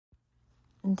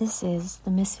This is the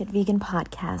Misfit Vegan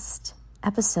Podcast,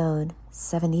 episode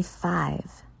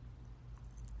 75.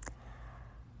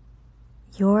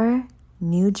 Your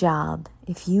new job,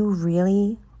 if you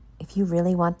really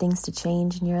want things to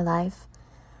change in your life,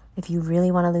 if you really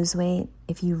want to lose weight,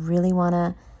 if you really want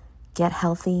to get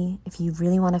healthy, if you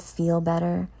really want to feel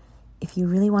better, if you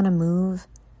really want to move,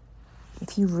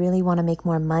 if you really want to make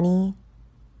more money,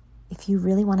 if you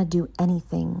really want to do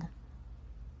anything,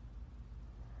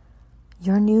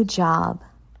 your new job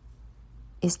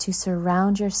is to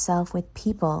surround yourself with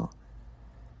people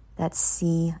that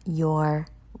see your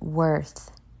worth.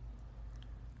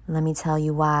 Let me tell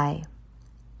you why.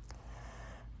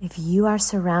 If you are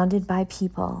surrounded by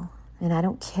people, and I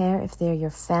don't care if they're your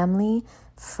family,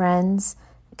 friends,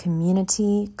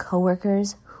 community,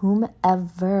 coworkers,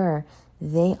 whomever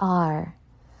they are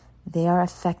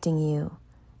affecting you.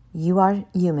 You are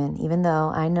human, even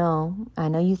though I know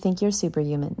you think you're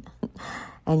superhuman.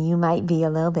 And you might be a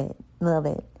little bit,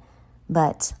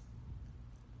 but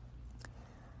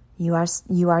you are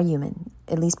human,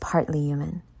 at least partly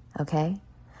human, okay?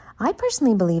 I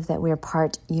personally believe that we're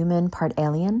part human, part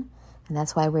alien, and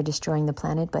that's why we're destroying the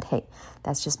planet, but hey,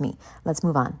 that's just me. Let's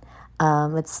move on.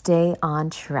 Let's stay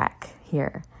on track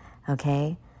here,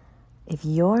 okay? If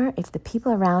the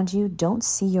people around you don't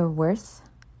see your worth,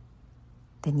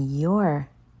 then you're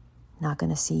not going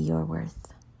to see your worth.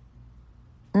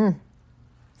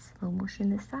 Slow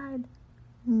motion aside.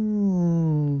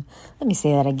 Let me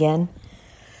say that again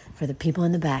for the people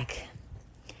in the back.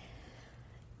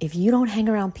 If you don't hang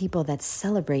around people that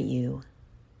celebrate you,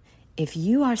 if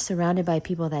you are surrounded by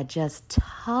people that just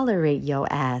tolerate your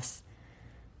ass,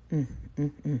 you're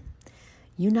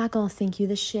not going to think you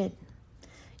the shit.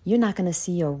 You're not going to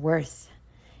see your worth.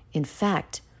 In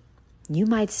fact, you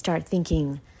might start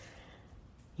thinking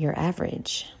you're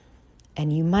average.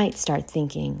 And you might start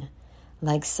thinking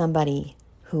like somebody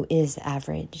who is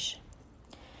average.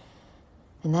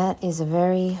 And that is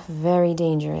very, very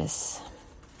dangerous.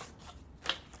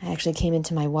 I actually came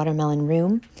into my watermelon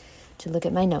room to look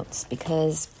at my notes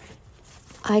because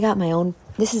I got my own.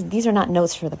 These are not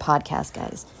notes for the podcast,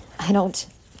 guys. I don't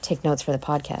take notes for the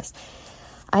podcast.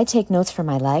 I take notes for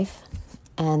my life.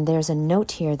 And there's a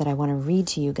note here that I want to read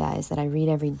to you guys that I read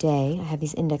every day. I have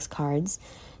these index cards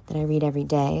that I read every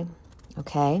day.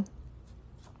 Okay.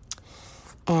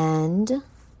 And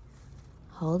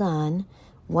hold on.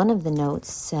 One of the notes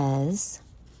says,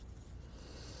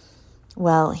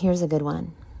 well, here's a good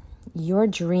one. Your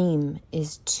dream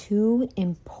is too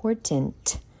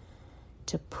important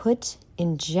to put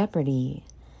in jeopardy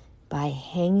by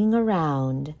hanging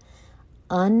around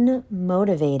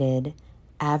unmotivated,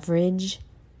 average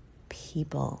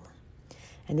people.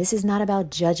 And this is not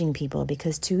about judging people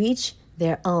because to each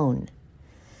their own.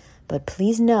 But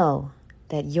please know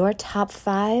that your top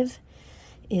 5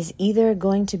 is either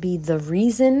going to be the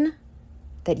reason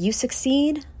that you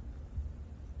succeed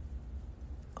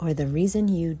or the reason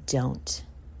you don't.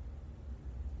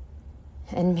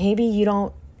 And maybe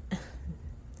you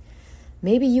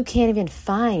can't even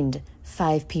find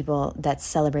 5 people that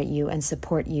celebrate you and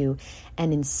support you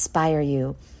and inspire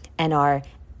you and are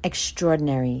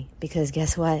extraordinary. Because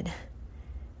guess what?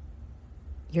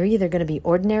 You're either going to be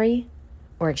ordinary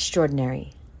or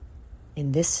extraordinary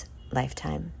in this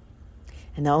lifetime.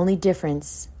 And the only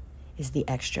difference is the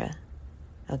extra.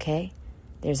 Okay?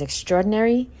 There's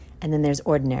extraordinary and then there's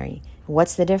ordinary.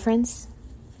 What's the difference?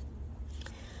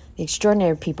 The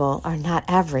extraordinary people are not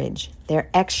average. They're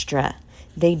extra.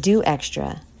 They do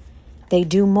extra. They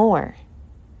do more.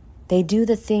 They do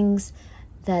the things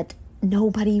that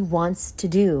nobody wants to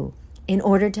do in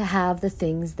order to have the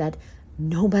things that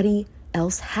nobody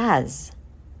else has.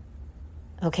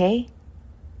 Okay?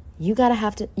 You're gonna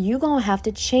have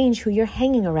to change who you're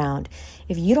hanging around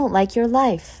if you don't like your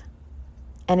life.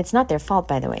 And it's not their fault,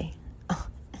 by the way.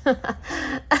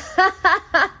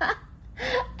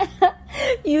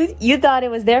 You thought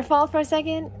it was their fault for a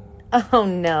second? Oh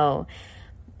no,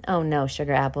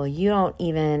 sugar apple. You're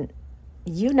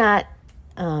not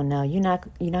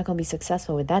gonna be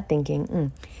successful with that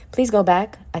thinking. Please go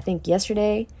back. I think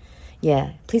yesterday.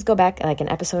 Yeah, please go back like an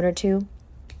episode or 2.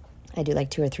 I do like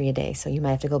 2 or 3 a day, so you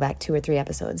might have to go back 2 or 3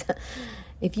 episodes.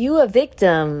 If you a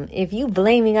victim, if you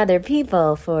blaming other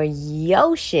people for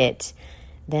yo shit,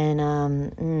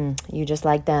 then you just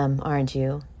like them, aren't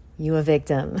you? You a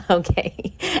victim,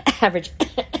 okay? Average.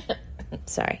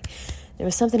 Sorry, there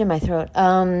was something in my throat.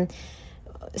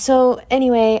 So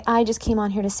anyway, I just came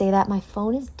on here to say that my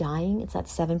phone is dying. It's at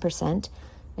 7%.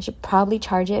 I should probably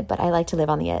charge it, but I like to live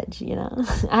on the edge, you know.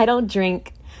 I don't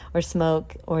drink or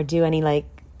smoke or do any like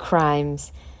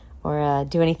crimes or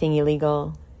do anything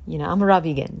illegal You know, I'm a raw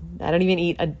vegan. I don't even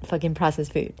eat a fucking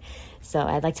processed food. So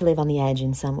I'd like to live on the edge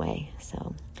in some way.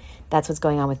 So that's what's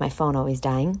going on with my phone always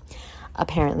dying,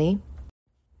 apparently.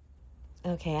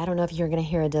 Okay, I don't know if you're going to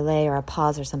hear a delay or a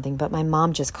pause or something, but my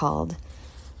mom just called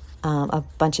a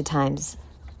bunch of times,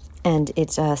 and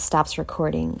it stops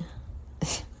recording.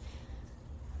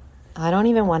 I don't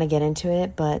even want to get into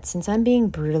it, but since I'm being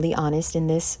brutally honest in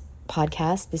this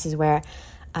podcast, this is where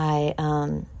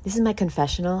this is my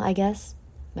confessional, I guess,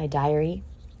 my diary.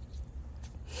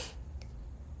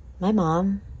 My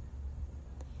mom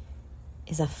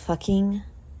is a fucking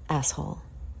asshole.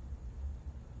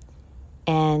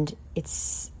 And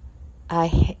I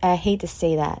hate to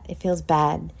say that. It feels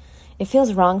bad. It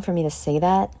feels wrong for me to say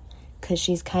that because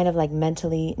she's kind of like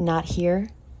mentally not here.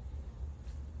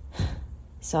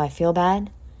 So I feel bad.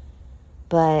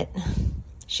 But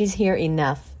she's here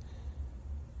enough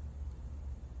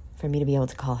for me to be able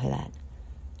to call her that.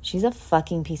 She's a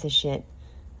fucking piece of shit,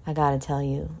 I gotta tell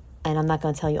you. And I'm not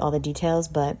gonna tell you all the details,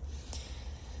 but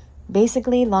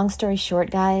basically, long story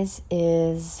short, guys,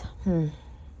 is I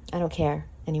don't care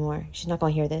anymore. She's not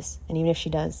gonna hear this. And even if she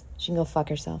does, she can go fuck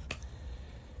herself.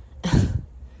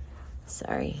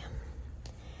 Sorry.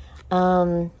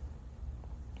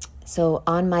 So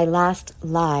on my last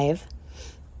live,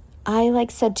 I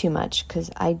said too much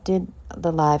because I did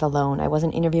the live alone. I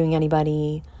wasn't interviewing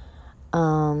anybody.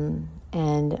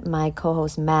 And my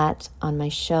co-host Matt on my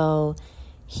show,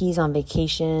 he's on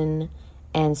vacation.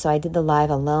 And so I did the live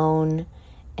alone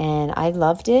and I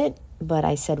loved it, but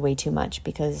I said way too much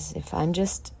because if I'm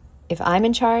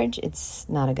in charge, it's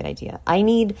not a good idea. I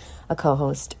need a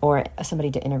co-host or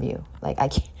somebody to interview.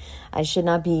 I should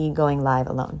not be going live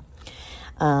alone.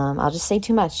 I'll just say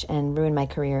too much and ruin my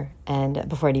career and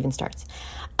before it even starts.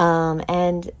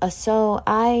 So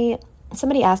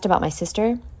somebody asked about my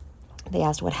sister. They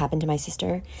asked what happened to my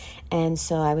sister. And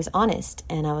so I was honest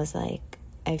and I was like,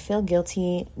 I feel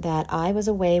guilty that I was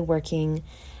away working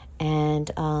and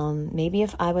maybe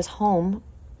if I was home,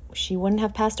 she wouldn't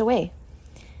have passed away.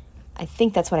 I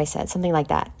think that's what I said, something like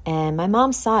that. And my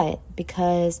mom saw it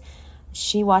because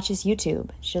she watches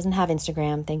YouTube. She doesn't have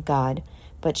Instagram, thank God,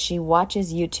 but she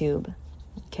watches YouTube.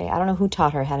 Okay, I don't know who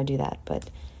taught her how to do that, but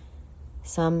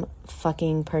some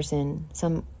fucking person,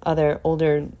 some other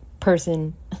older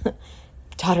person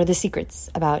taught her the secrets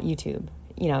about YouTube.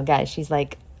 You know, guys, she's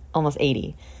like almost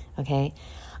 80, okay?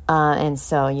 And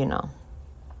so, I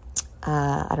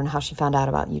don't know how she found out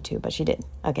about YouTube, but she did.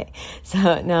 Okay,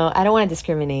 so no, I don't want to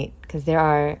discriminate because there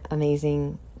are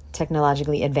amazing,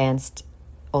 technologically advanced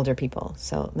older people.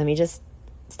 So let me just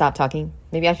stop talking.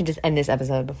 Maybe I should just end this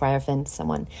episode before I offend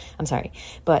someone. I'm sorry,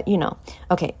 but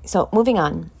Okay, so moving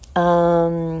on.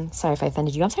 Sorry if I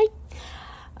offended you. I'm sorry.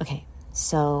 Okay,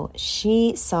 so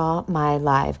she saw my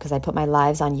live because I put my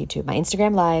lives on YouTube. My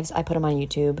Instagram lives, I put them on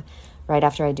YouTube right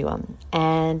after I do them.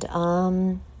 And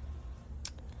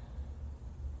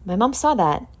my mom saw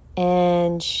that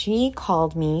and she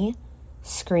called me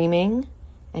screaming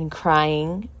and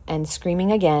crying and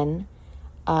screaming again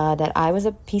that I was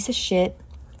a piece of shit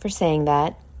for saying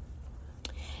that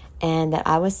and that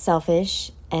I was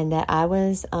selfish and that I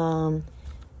was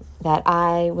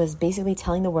basically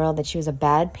telling the world that she was a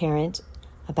bad parent,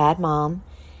 a bad mom.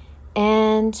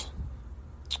 And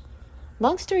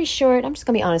long story short, I'm just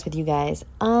going to be honest with you guys.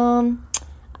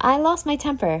 I lost my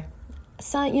temper.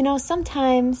 So,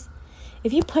 sometimes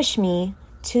if you push me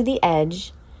to the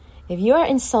edge, if you are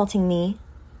insulting me,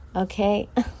 okay?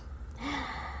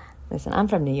 Listen, I'm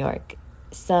from New York.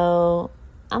 So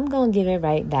I'm going to give it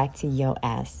right back to your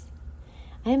ass.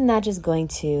 I am not just going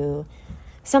to...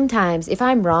 Sometimes, if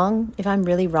I'm wrong, if I'm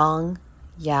really wrong,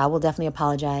 yeah, I will definitely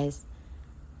apologize.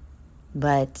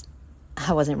 But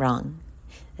I wasn't wrong.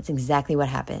 That's exactly what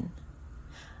happened.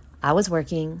 I was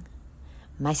working.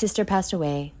 My sister passed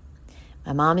away.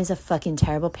 My mom is a fucking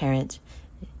terrible parent.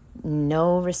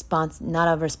 Not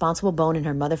a responsible bone in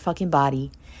her motherfucking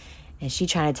body. And she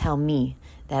trying to tell me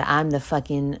that I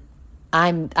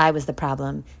was the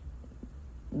problem.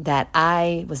 That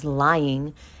I was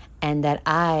lying. And that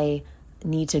I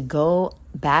need to go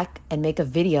back and make a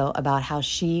video about how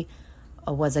she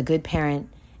was a good parent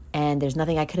and there's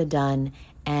nothing I could have done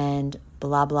and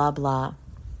blah, blah, blah.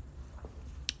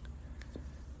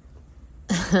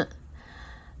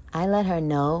 I let her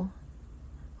know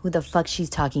who the fuck she's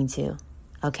talking to,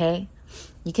 okay?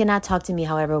 You cannot talk to me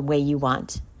however way you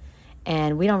want.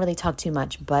 And we don't really talk too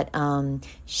much, but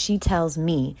she tells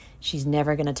me she's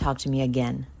never going to talk to me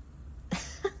again.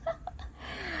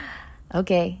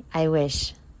 Okay, I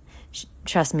wish.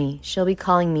 Trust me, she'll be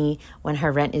calling me when her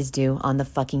rent is due on the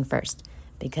fucking 1st.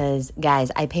 Because,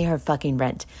 guys, I pay her fucking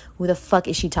rent. Who the fuck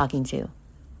is she talking to?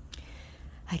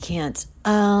 I can't.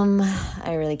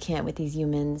 I really can't with these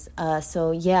humans.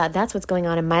 So yeah, that's what's going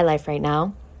on in my life right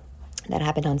now. That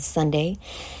happened on Sunday.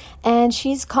 And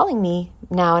she's calling me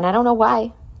now, and I don't know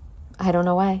why. I don't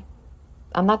know why.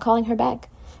 I'm not calling her back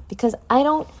because I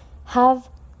don't have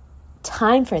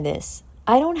time for this.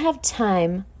 I don't have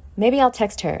time. Maybe I'll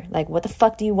text her, like, what the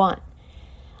fuck do you want?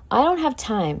 I don't have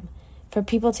time for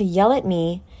people to yell at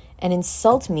me and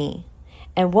insult me.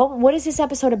 And what is this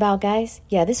episode about, guys?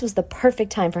 Yeah, this was the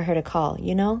perfect time for her to call,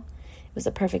 you know? It was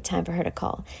the perfect time for her to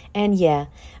call. And yeah,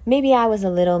 maybe I was a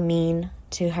little mean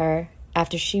to her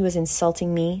after she was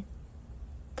insulting me,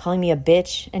 calling me a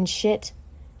bitch and shit.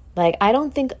 Like, I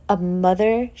don't think a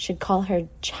mother should call her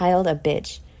child a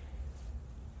bitch.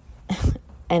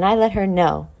 And I let her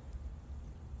know.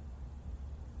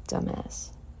 Dumbass.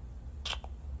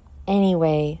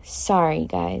 Anyway, sorry,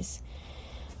 guys.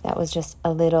 That was just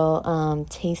a little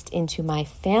taste into my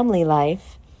family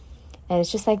life. And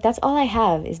it's just like, that's all I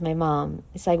have is my mom.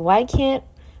 It's like, why can't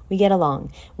we get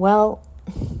along? Well,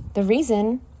 the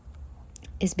reason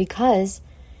is because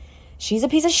she's a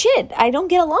piece of shit. I don't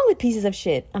get along with pieces of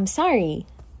shit. I'm sorry.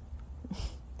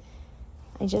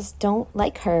 I just don't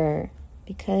like her.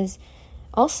 Because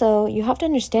also, you have to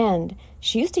understand,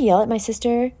 she used to yell at my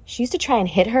sister. She used to try and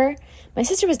hit her. My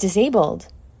sister was disabled.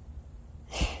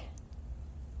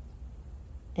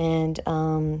 And,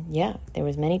 yeah, there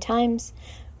was many times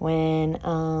when,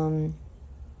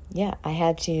 I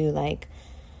had to, like,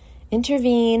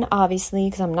 intervene, obviously,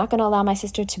 because I'm not going to allow my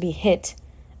sister to be hit,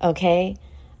 okay?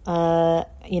 I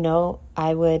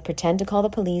would pretend to call the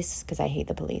police, because I hate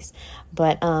the police,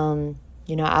 but,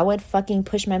 I would fucking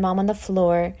push my mom on the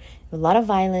floor. A lot of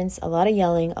violence, a lot of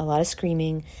yelling, a lot of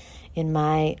screaming in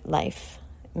my life,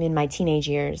 in my teenage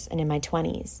years and in my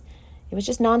 20s. It was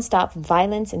just nonstop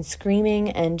violence and screaming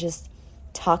and just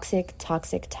toxic.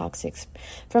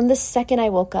 From the second I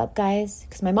woke up, guys,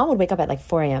 because my mom would wake up at like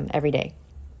 4 a.m. every day.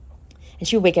 And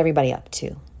she would wake everybody up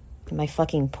too. My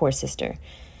fucking poor sister.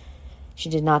 She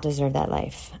did not deserve that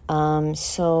life.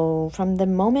 So from the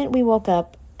moment we woke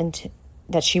up,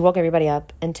 that she woke everybody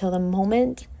up, until the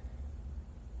moment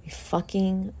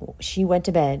she went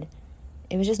to bed,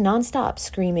 it was just nonstop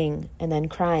screaming and then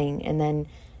crying and then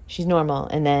she's normal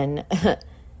and then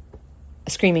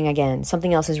screaming again.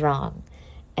 Something else is wrong.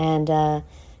 And no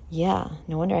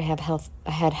wonder I had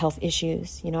health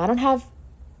issues. I don't have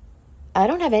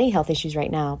any health issues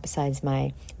right now besides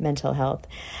my mental health.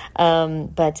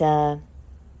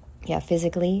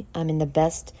 Physically, I'm in the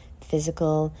best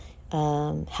physical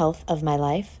health of my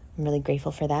life. I'm really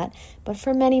grateful for that. But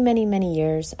for many, many, many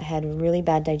years, I had really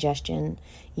bad digestion.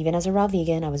 Even as a raw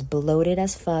vegan, I was bloated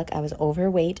as fuck. I was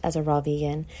overweight as a raw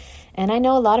vegan. And I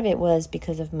know a lot of it was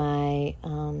because of my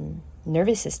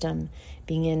nervous system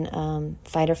being in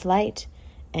fight or flight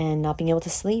and not being able to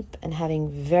sleep and having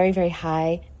very, very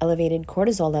high elevated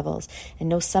cortisol levels. And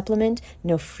no supplement,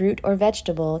 no fruit or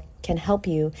vegetable can help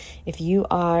you if you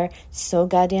are so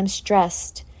goddamn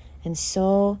stressed and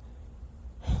so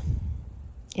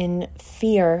in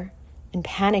fear and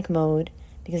panic mode,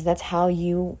 because that's how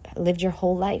you lived your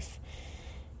whole life.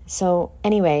 So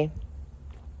anyway,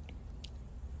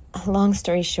 long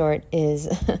story short is,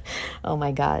 oh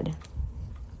my God,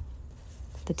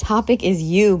 the topic is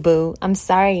you, boo. I'm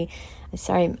sorry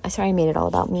I made it all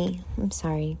about me. I'm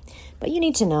sorry, but you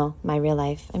need to know my real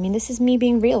life. I mean, this is me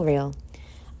being real.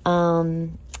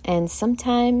 And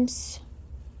sometimes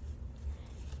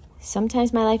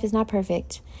my life is not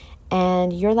perfect.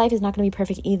 And your life is not going to be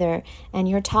perfect either. And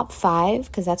your top 5,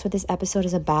 because that's what this episode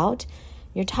is about,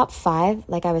 your top 5,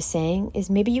 like I was saying, is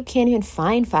maybe you can't even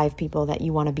find 5 people that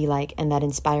you want to be like and that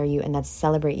inspire you and that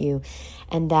celebrate you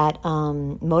and that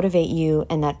motivate you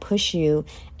and that push you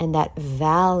and that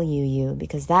value you,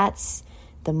 because that's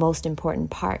the most important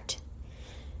part.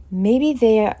 Maybe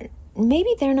they're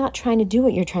not trying to do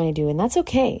what you're trying to do, and that's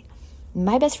okay.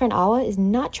 My best friend Awa is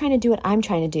not trying to do what I'm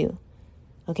trying to do.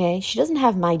 Okay, she doesn't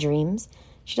have my dreams.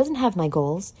 She doesn't have my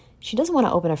goals. She doesn't want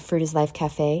to open a Fruit is Life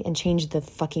cafe and change the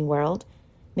fucking world.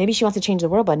 Maybe she wants to change the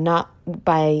world, but not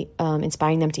by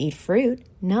inspiring them to eat fruit.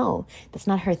 No, that's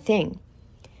not her thing.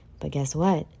 But guess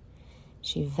what?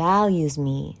 She values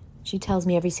me. She tells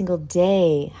me every single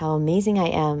day how amazing I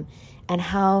am and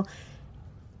how,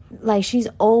 like, she's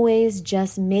always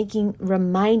just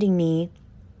reminding me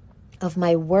of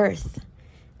my worth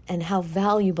and how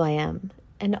valuable I am.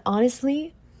 And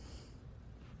honestly,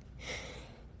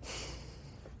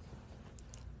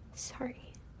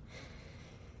 sorry.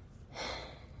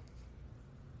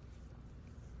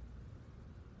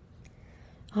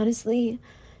 Honestly,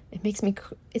 it makes me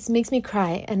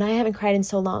cry, and I haven't cried in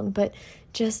so long, but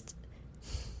just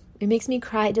It makes me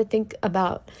cry to think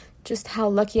about just how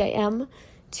lucky I am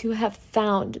to have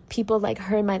found people like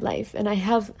her in my life. And I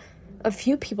have a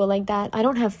few people like that. I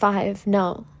don't have 5,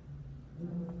 no.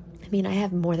 I mean, I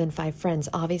have more than 5 friends,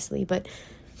 obviously, but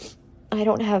I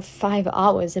don't have 5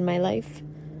 Awas in my life.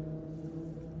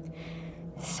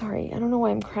 Sorry, I don't know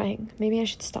why I'm crying. Maybe I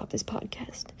should stop this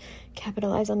podcast.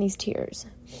 Capitalize on these tears.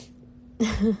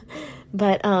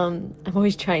 But I'm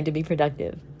always trying to be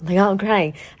productive. I'm like, oh, I'm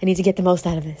crying. I need to get the most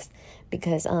out of this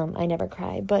because I never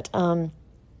cry. But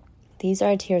these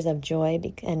are tears of joy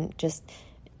and just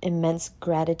immense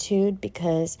gratitude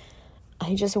because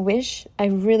I just wish, I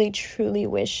really truly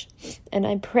wish, and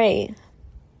I pray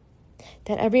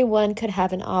that everyone could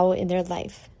have an Awa in their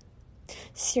life.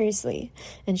 Seriously.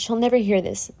 And she'll never hear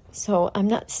this. So I'm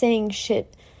not saying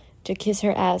shit to kiss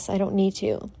her ass. I don't need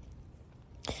to.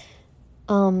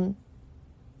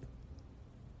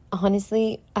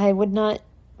 Honestly, I would not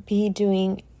be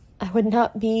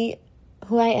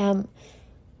who I am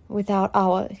without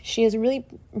Awa. She has really,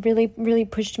 really, really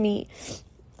pushed me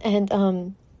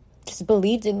and just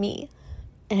believed in me.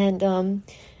 And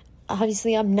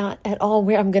obviously I'm not at all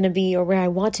where I'm going to be or where I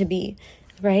want to be,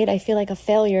 right? I feel like a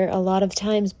failure a lot of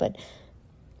times, but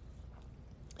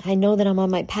I know that I'm on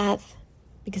my path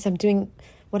because I'm doing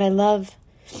what I love,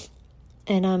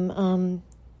 and I'm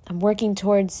working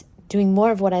towards doing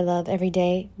more of what I love every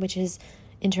day, which is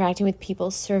interacting with people,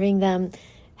 serving them,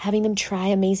 having them try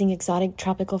amazing exotic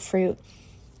tropical fruit.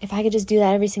 If I could just do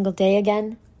that every single day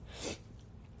again,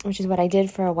 which is what I did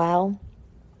for a while,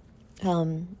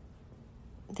 then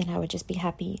I would just be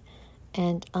happy.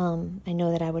 And I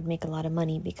know that I would make a lot of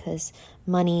money because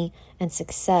money and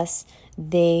success,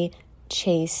 they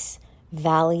chase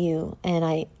value.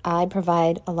 And I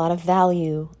provide a lot of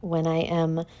value when I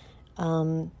am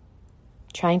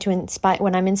trying to inspire,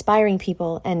 when I'm inspiring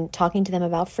people and talking to them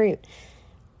about fruit.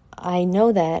 I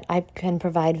know that I can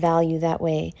provide value that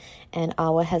way, and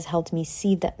Awa has helped me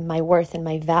see that my worth and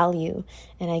my value.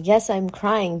 And I guess I'm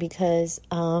crying because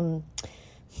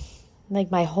like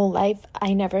my whole life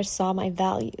I never saw my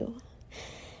value.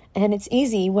 And it's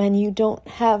easy when you don't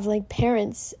have like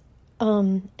parents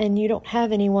and you don't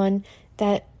have anyone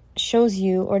that shows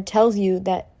you or tells you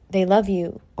that they love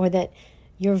you or that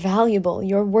you're valuable,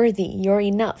 you're worthy, you're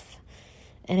enough.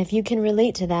 And if you can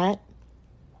relate to that,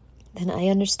 then I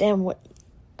understand.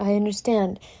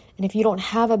 And if you don't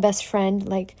have a best friend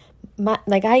like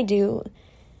I do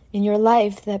in your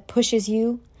life that pushes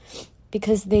you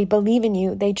because they believe in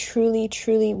you, they truly,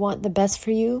 truly want the best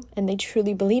for you, and they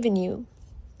truly believe in you,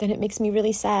 then it makes me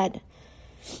really sad.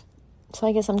 So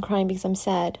I guess I'm crying because I'm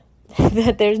sad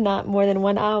that there's not more than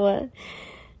one Awa.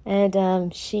 And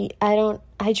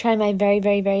I try my very,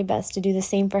 very, very best to do the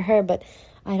same for her, but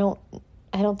I don't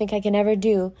think I can ever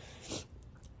do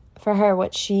for her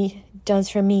what she does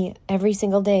for me every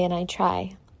single day, and I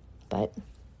try, but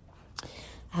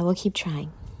I will keep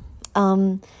trying.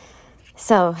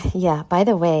 So yeah, by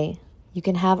the way, you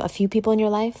can have a few people in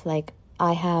your life. Like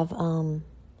I have,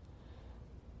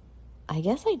 I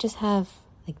guess I just have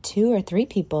like 2 or 3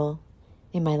 people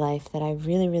in my life that I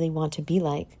really, really want to be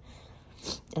like.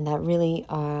 And that really,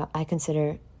 I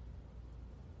consider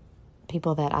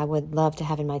people that I would love to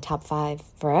have in my top 5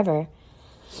 forever.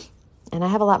 And I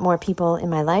have a lot more people in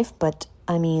my life, but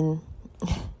I mean,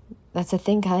 that's the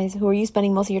thing, guys. Who are you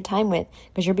spending most of your time with?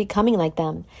 Because you're becoming like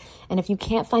them. And if you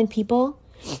can't find people,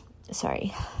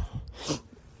 sorry,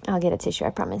 I'll get a tissue, I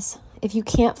promise. If you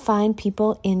can't find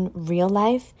people in real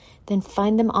life, then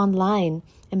find them online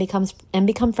and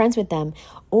become friends with them,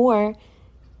 or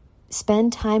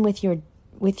spend time with your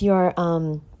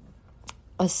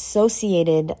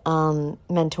associated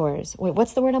mentors. Wait,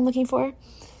 what's the word I'm looking for?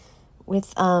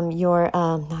 With your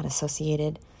not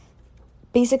associated.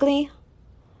 Basically,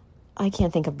 I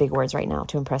can't think of big words right now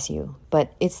to impress you,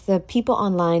 but it's the people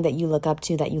online that you look up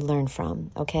to, that you learn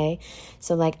from, okay?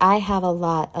 So like I have a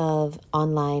lot of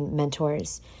online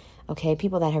mentors, okay?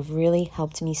 People that have really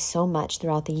helped me so much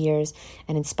throughout the years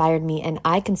and inspired me, and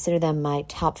I consider them my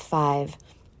top 5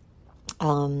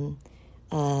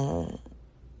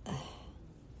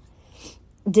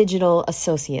 digital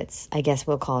associates, I guess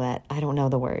we'll call that. I don't know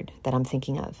the word that I'm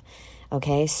thinking of.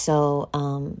 Okay, so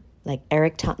like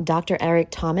Dr. Eric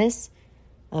Thomas,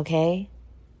 okay,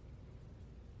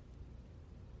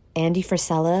 Andy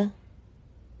Frisella,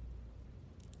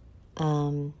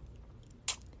 oh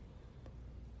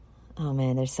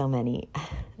man, there's so many.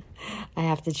 I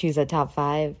have to choose a top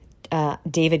 5.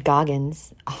 David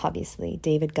Goggins, obviously,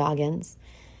 David Goggins.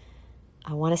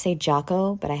 I want to say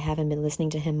Jocko, but I haven't been listening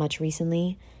to him much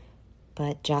recently.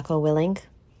 But Jocko Willink,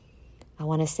 I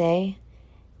want to say.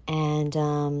 And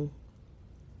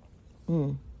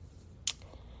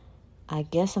I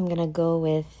guess I'm going to go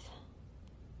with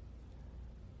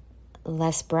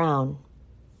Les Brown.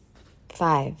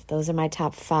 5. Those are my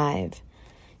top 5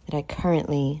 that I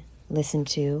currently listen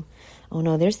to. Oh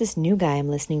no, there's this new guy I'm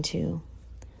listening to.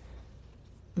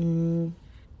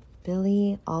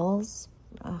 Billy Alls.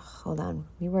 Hold on.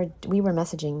 We were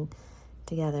messaging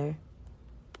together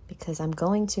because I'm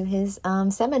going to his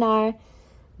seminar.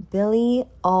 Billy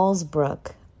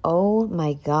Allsbrook. Oh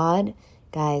my God.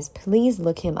 Guys, please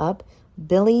look him up.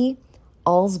 Billy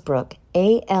Allsbrook.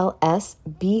 Alsbrooks.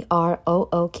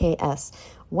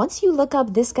 Once you look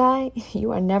up this guy,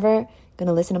 you are never going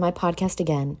to listen to my podcast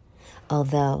again.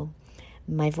 Although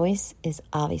my voice is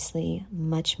obviously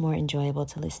much more enjoyable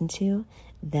to listen to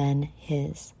than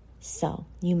his. So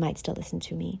you might still listen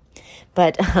to me.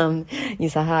 But you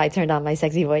saw how I turned on my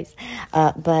sexy voice.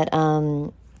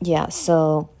 Yeah,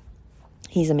 so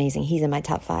he's amazing. He's in my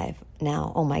top 5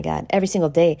 now. Oh my God. Every single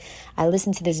day I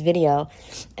listen to this video.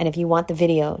 And if you want the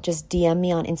video, just DM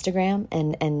me on Instagram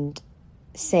and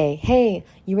say, hey,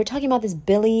 you were talking about this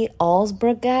Billy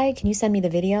Allsbrook guy. Can you send me the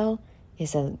video?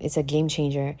 It's a game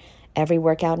changer. Every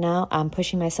workout now, I'm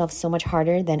pushing myself so much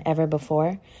harder than ever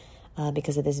before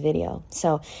because of this video.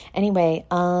 So anyway,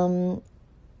 I'm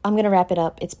going to wrap it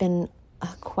up. It's been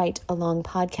quite a long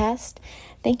podcast.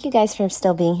 Thank you guys for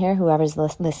still being here, whoever's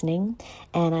listening.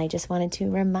 And I just wanted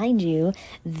to remind you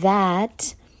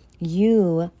that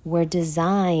you were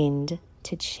designed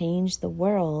to change the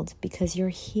world because you're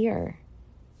here.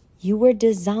 You were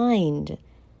designed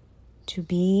to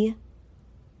be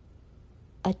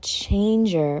a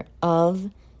changer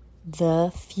of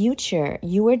the future.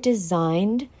 You were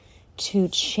designed to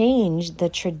change the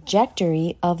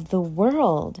trajectory of the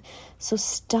world. So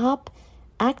stop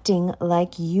acting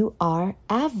like you are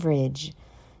average.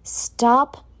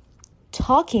 Stop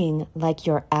talking like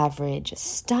you're average.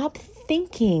 Stop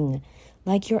thinking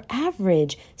like you're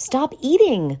average. Stop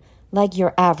eating like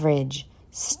you're average.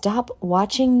 Stop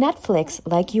watching Netflix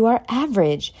like you are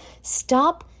average.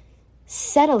 Stop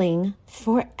settling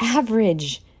for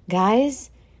average, guys.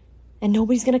 And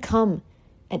nobody's gonna come.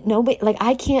 And nobody, like,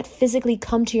 I can't physically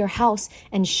come to your house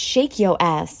and shake your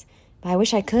ass. But I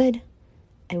wish I could.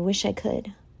 I wish I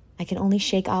could. I can only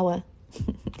shake Awa.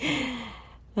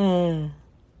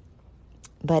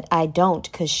 But I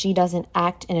don't, because she doesn't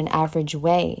act in an average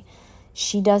way.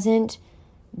 She doesn't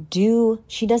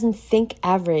think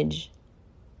average.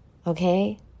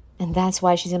 Okay? And that's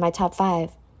why she's in my top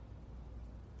 5.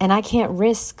 And I can't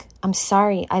risk. I'm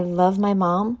sorry. I love my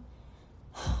mom.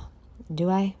 Do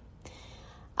I?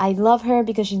 I love her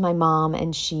because she's my mom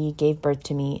and she gave birth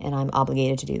to me and I'm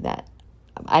obligated to do that.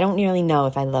 I don't really know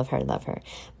if I love her.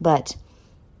 But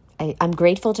I'm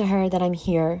grateful to her that I'm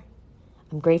here.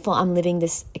 I'm grateful I'm living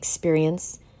this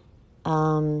experience.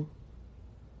 Most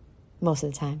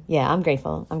of the time. Yeah, I'm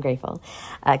grateful.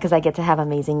 Because I get to have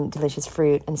amazing, delicious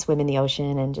fruit and swim in the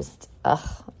ocean and just,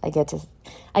 I get to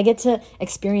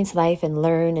experience life and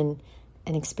learn and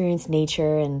experience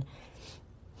nature and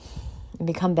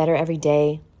become better every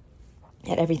day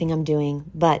at everything I'm doing.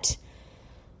 But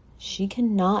she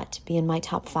cannot be in my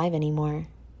top 5 anymore.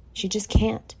 She just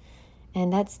can't.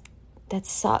 And that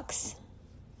sucks.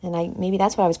 And maybe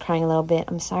that's why I was crying a little bit.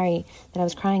 I'm sorry that I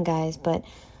was crying, guys, but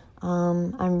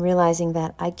I'm realizing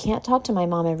that I can't talk to my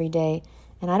mom every day,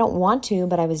 and I don't want to,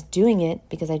 but I was doing it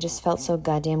because I just felt so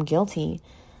goddamn guilty.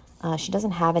 She doesn't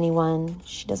have anyone.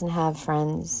 She doesn't have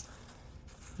friends,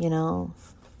 you know.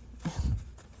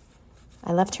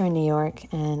 I left her in New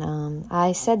York, and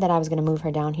I said that I was going to move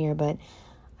her down here, but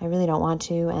I really don't want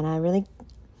to, and I really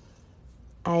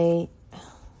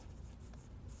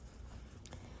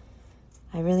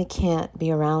can't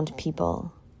be around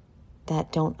people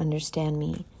that don't understand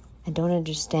me and don't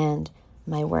understand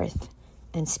my worth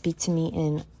and speak to me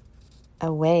in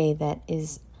a way that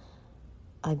is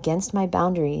against my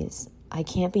boundaries. I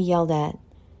can't be yelled at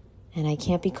and I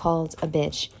can't be called a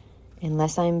bitch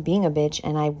unless I'm being a bitch,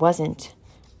 and I wasn't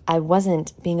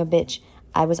being a bitch.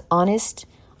 I was honest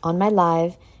on my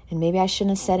live, and maybe I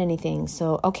shouldn't have said anything.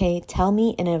 So, okay, tell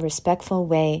me in a respectful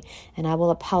way and I will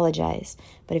apologize.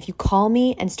 But if you call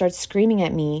me and start screaming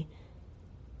at me,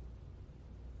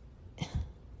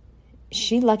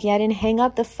 she lucky I didn't hang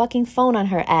up the fucking phone on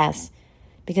her ass.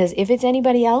 Because if it's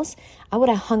anybody else, I would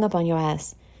have hung up on your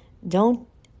ass. Don't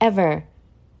ever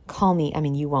call me. I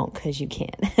mean, you won't because you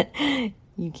can't.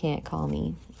 You can't call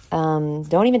me.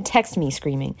 Don't even text me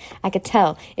screaming. I could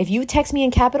tell. If you text me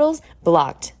in capitals,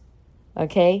 blocked.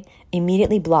 Okay?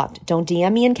 Immediately blocked. Don't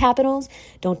DM me in capitals.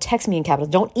 Don't text me in capitals.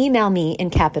 Don't email me in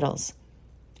capitals.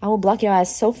 I will block your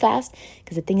ass so fast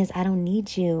because the thing is, I don't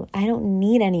need you. I don't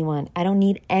need anyone. I don't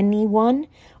need anyone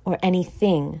or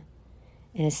anything.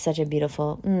 And it's such a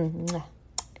beautiful,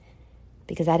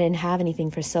 because I didn't have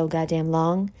anything for so goddamn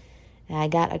long. And I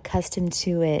got accustomed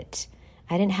to it.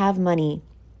 I didn't have money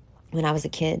when I was a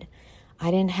kid.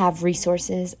 I didn't have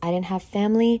resources. I didn't have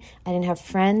family. I didn't have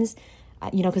friends,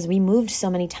 because we moved so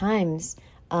many times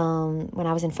when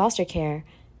I was in foster care.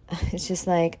 It's just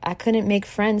like I couldn't make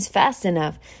friends fast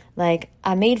enough. Like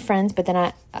I made friends, but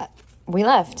then we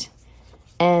left.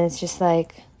 And it's just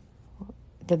like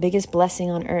the biggest blessing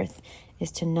on earth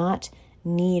is to not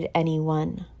need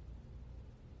anyone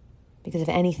because of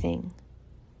anything.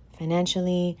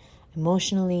 Financially,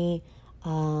 emotionally,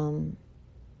 I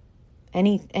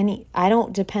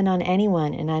don't depend on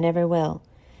anyone, and I never will.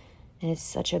 And it's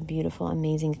such a beautiful,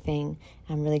 amazing thing.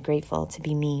 I'm really grateful to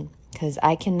be me, because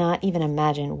I cannot even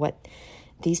imagine what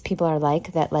these people are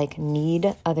like that like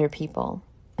need other people,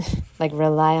 like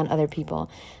rely on other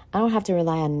people. I don't have to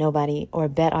rely on nobody or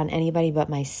bet on anybody but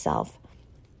myself.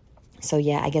 So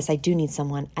yeah, I guess I do need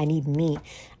someone. I need me.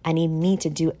 I need me to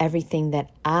do everything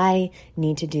that I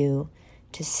need to do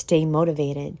to stay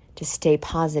motivated, to stay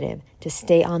positive, to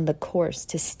stay on the course,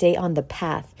 to stay on the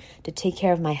path, to take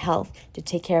care of my health, to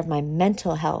take care of my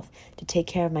mental health, to take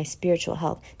care of my spiritual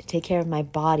health, to take care of my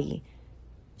body,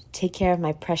 to take care of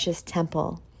my precious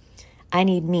temple. I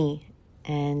need me.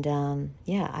 And I'm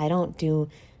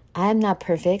not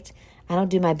perfect. I don't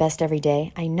do my best every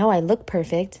day. I know I look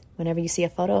perfect whenever you see a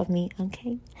photo of me,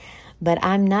 okay? But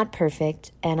I'm not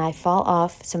perfect, and I fall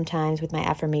off sometimes with my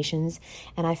affirmations,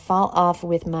 and I fall off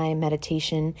with my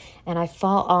meditation, and I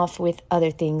fall off with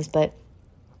other things, but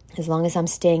as long as I'm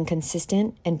staying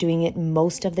consistent and doing it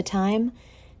most of the time,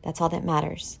 that's all that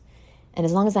matters. And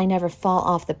as long as I never fall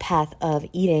off the path of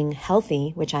eating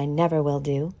healthy, which I never will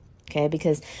do, okay?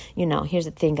 Because, here's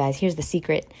the thing, guys. Here's the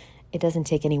secret. It doesn't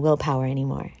take any willpower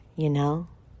anymore,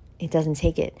 It doesn't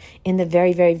take it. In the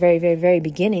very, very, very, very, very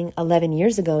beginning, 11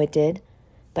 years ago, it did.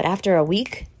 But after a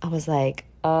week, I was like,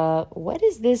 what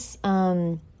is this?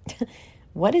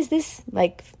 What is this?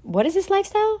 Like, what is this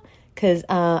lifestyle? Because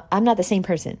I'm not the same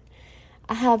person.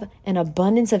 I have an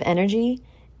abundance of energy,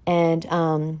 and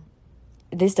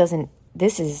this is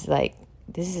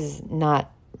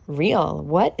not real.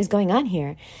 What is going on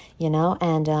here?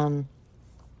 And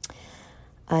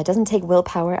it doesn't take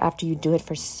willpower after you do it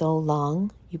for so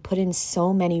long. You put in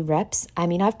so many reps. I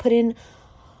mean, I've put in,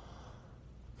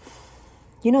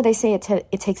 they say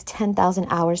it takes 10,000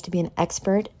 hours to be an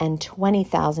expert and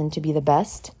 20,000 to be the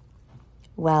best.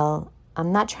 Well,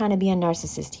 I'm not trying to be a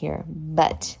narcissist here,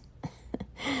 but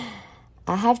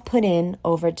I have put in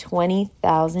over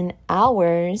 20,000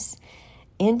 hours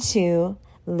into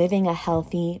living a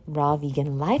healthy, raw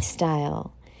vegan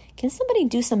lifestyle. Can somebody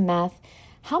do some math?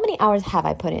 How many hours have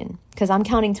I put in? Because I'm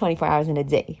counting 24 hours in a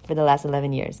day for the last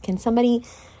 11 years. Can somebody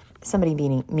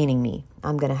meaning me,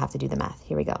 I'm going to have to do the math.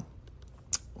 Here we go.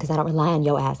 Because I don't rely on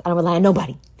your ass. I don't rely on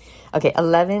nobody. Okay,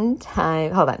 11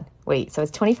 times, hold on. Wait, so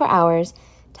it's 24 hours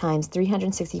times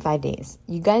 365 days.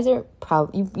 You guys are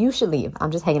you should leave. I'm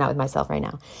just hanging out with myself right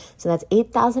now. So that's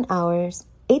 8,000 hours,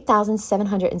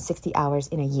 8,760 hours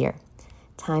in a year.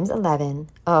 Times 11.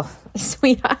 Oh,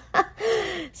 sweetheart.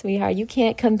 Sweetheart, you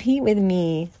can't compete with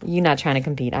me. You're not trying to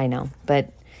compete, I know.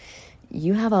 But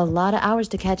you have a lot of hours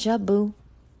to catch up, boo.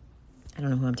 I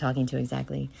don't know who I'm talking to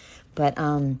exactly. But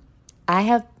I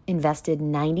have invested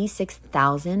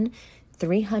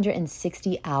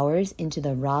 96,360 hours into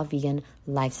the raw vegan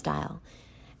lifestyle.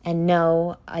 And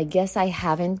no, I guess I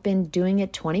haven't been doing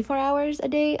it 24 hours a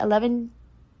day, 11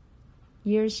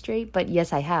 years straight. But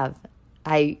yes, I have.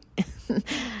 I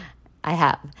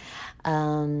have.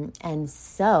 And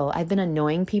so I've been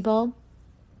annoying people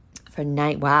for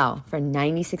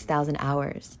 96,000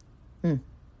 hours.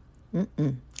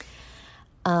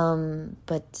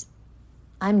 But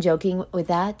I'm joking with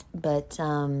that. But,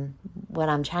 what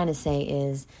I'm trying to say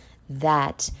is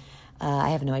that, I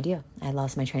have no idea. I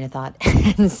lost my train of thought.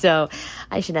 And so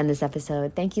I should end this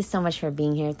episode. Thank you so much for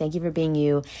being here. Thank you for being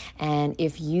you. And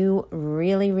if you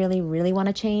really, really, really want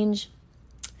to change,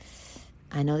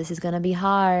 I know this is going to be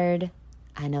hard.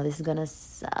 I know this is going to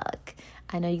suck.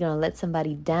 I know you're going to let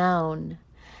somebody down.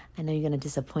 I know you're going to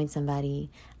disappoint somebody.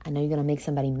 I know you're going to make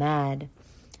somebody mad.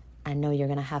 I know you're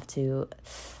going to have to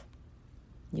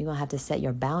set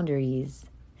your boundaries.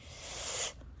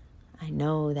 I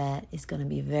know that it's going to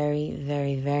be very,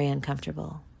 very, very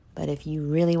uncomfortable. But if you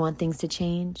really want things to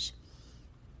change,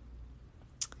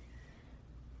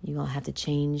 you're going to have to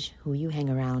change who you hang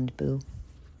around, boo.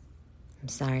 I'm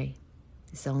sorry.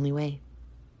 It's the only way.